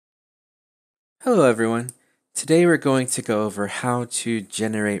Hello everyone. Today we're going to go over how to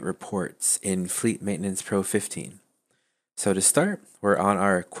generate reports in Fleet Maintenance Pro 15. So to start, we're on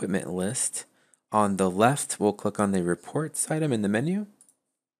our equipment list. On the left, we'll click on the reports item in the menu,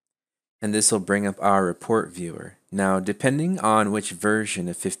 and this will bring up our report viewer. Now, depending on which version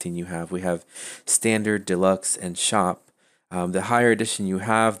of 15 you have, we have standard, deluxe, and shop. The higher edition you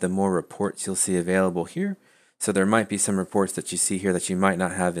have, the more reports you'll see available here. So there might be some reports that you see here that you might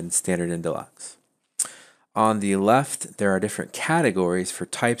not have in standard and deluxe. On the left, there are different categories for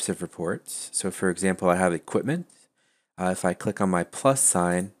types of reports. So for example, I have equipment. If I click on my plus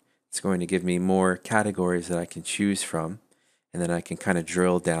sign, it's going to give me more categories that I can choose from. And then I can kind of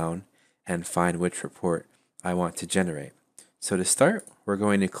drill down and find which report I want to generate. So to start, we're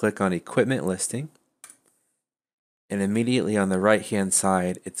going to click on equipment listing. And immediately on the right-hand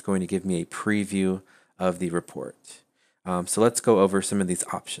side, it's going to give me a preview of the report. So let's go over some of these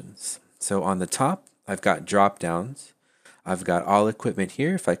options. So on the top, I've got drop downs. I've got all equipment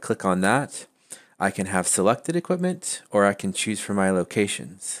here. If I click on that, I can have selected equipment or I can choose from my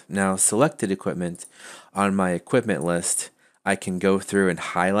locations. Now, selected equipment on my equipment list, I can go through and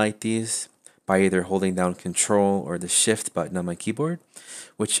highlight these by either holding down Control or the Shift button on my keyboard.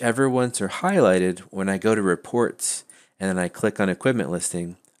 Whichever ones are highlighted, when I go to reports and then I click on equipment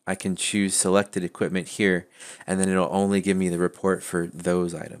listing, I can choose selected equipment here, and then it'll only give me the report for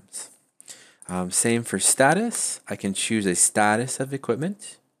those items. Same for status. I can choose a status of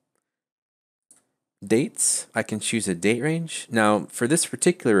equipment. Dates, I can choose a date range. Now, for this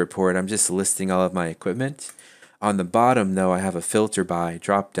particular report, I'm just listing all of my equipment. On the bottom, though, I have a filter by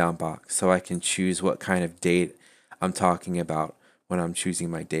drop-down box, so I can choose what kind of date I'm talking about when I'm choosing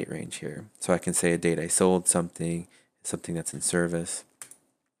my date range here. So I can say a date I sold something, something that's in service.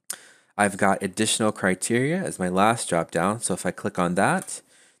 I've got additional criteria as my last drop-down, so if I click on that,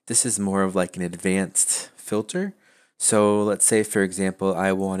 this is more of like an advanced filter. So let's say, for example,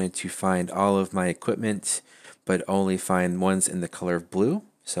 I wanted to find all of my equipment, but only find ones in the color of blue.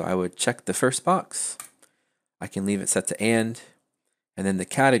 So I would check the first box. I can leave it set to and then the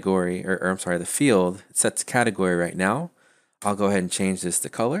category, or I'm sorry, the field, it's set to category right now. I'll go ahead and change this to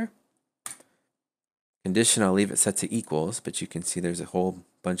color. Condition, I'll leave it set to equals, but you can see there's a whole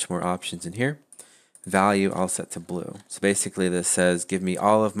bunch more options in here. Value, I'll set to blue. So basically this says give me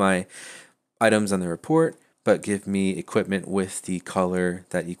all of my items on the report, but give me equipment with the color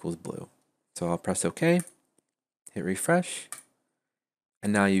that equals blue. So I'll press OK, hit refresh,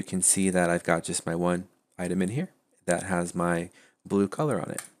 and now you can see that I've got just my one item in here that has my blue color on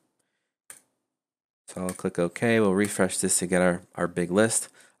it. So I'll click OK, we'll refresh this to get our big list.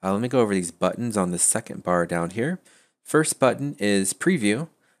 Let me go over these buttons on the second bar down here. First button is preview.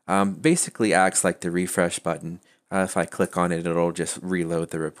 Basically acts like the refresh button. If I click on it, it'll just reload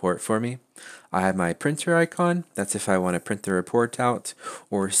the report for me. I have my printer icon. That's if I want to print the report out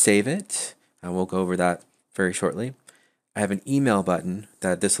or save it. We'll go over that very shortly. I have an email button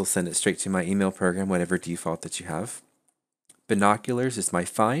that this will send it straight to my email program, whatever default that you have. Binoculars is my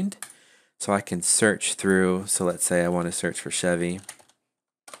find. So I can search through. So let's say I want to search for Chevy.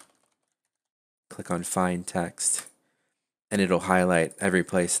 Click on find text, and it'll highlight every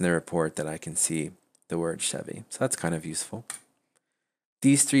place in the report that I can see the word Chevy. So that's kind of useful.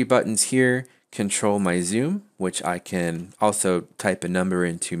 These three buttons here control my zoom, which I can also type a number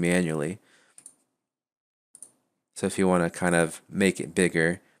into manually. So if you want to kind of make it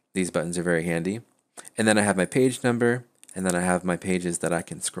bigger, these buttons are very handy. And then I have my page number, and then I have my pages that I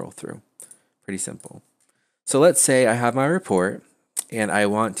can scroll through. Pretty simple. So let's say I have my report, and I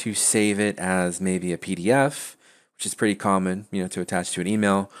want to save it as maybe a PDF, which is pretty common, to attach to an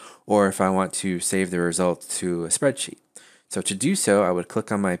email, or if I want to save the results to a spreadsheet. So to do so, I would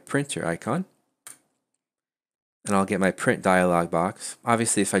click on my printer icon, and I'll get my print dialog box.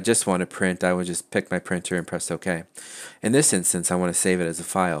 Obviously, if I just want to print, I would just pick my printer and press OK. In this instance, I want to save it as a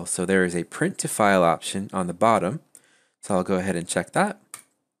file. So there is a print to file option on the bottom. So I'll go ahead and check that.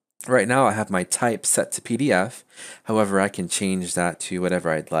 Right now I have my type set to PDF. However, I can change that to whatever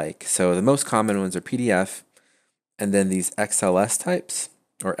I'd like. So the most common ones are PDF, and then these XLS types,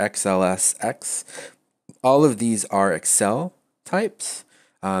 or XLSX. All of these are Excel types.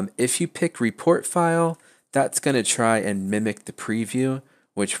 If you pick report file, that's going to try and mimic the preview,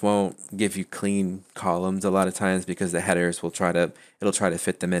 which won't give you clean columns a lot of times because the headers it'll try to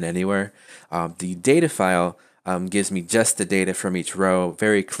fit them in anywhere. The data file gives me just the data from each row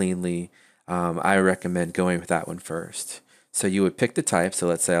very cleanly. I recommend going with that one first. So you would pick the type. So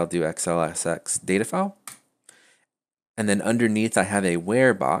let's say I'll do XLSX data file. And then underneath I have a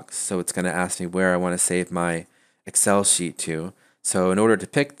where box. So it's going to ask me where I want to save my Excel sheet to. So in order to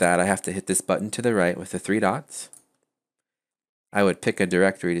pick that, I have to hit this button to the right with the three dots. I would pick a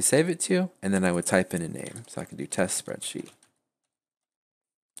directory to save it to, and then I would type in a name. So I can do test spreadsheet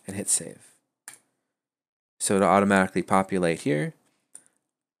and hit save. So it'll automatically populate here.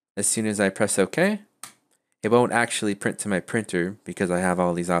 As soon as I press OK, it won't actually print to my printer because I have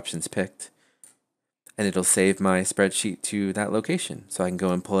all these options picked. And it'll save my spreadsheet to that location. So I can go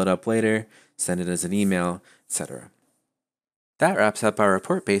and pull it up later, send it as an email, etc. That wraps up our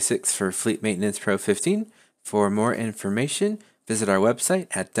report basics for Fleet Maintenance Pro 15. For more information, visit our website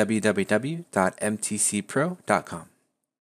at www.mtcpro.com.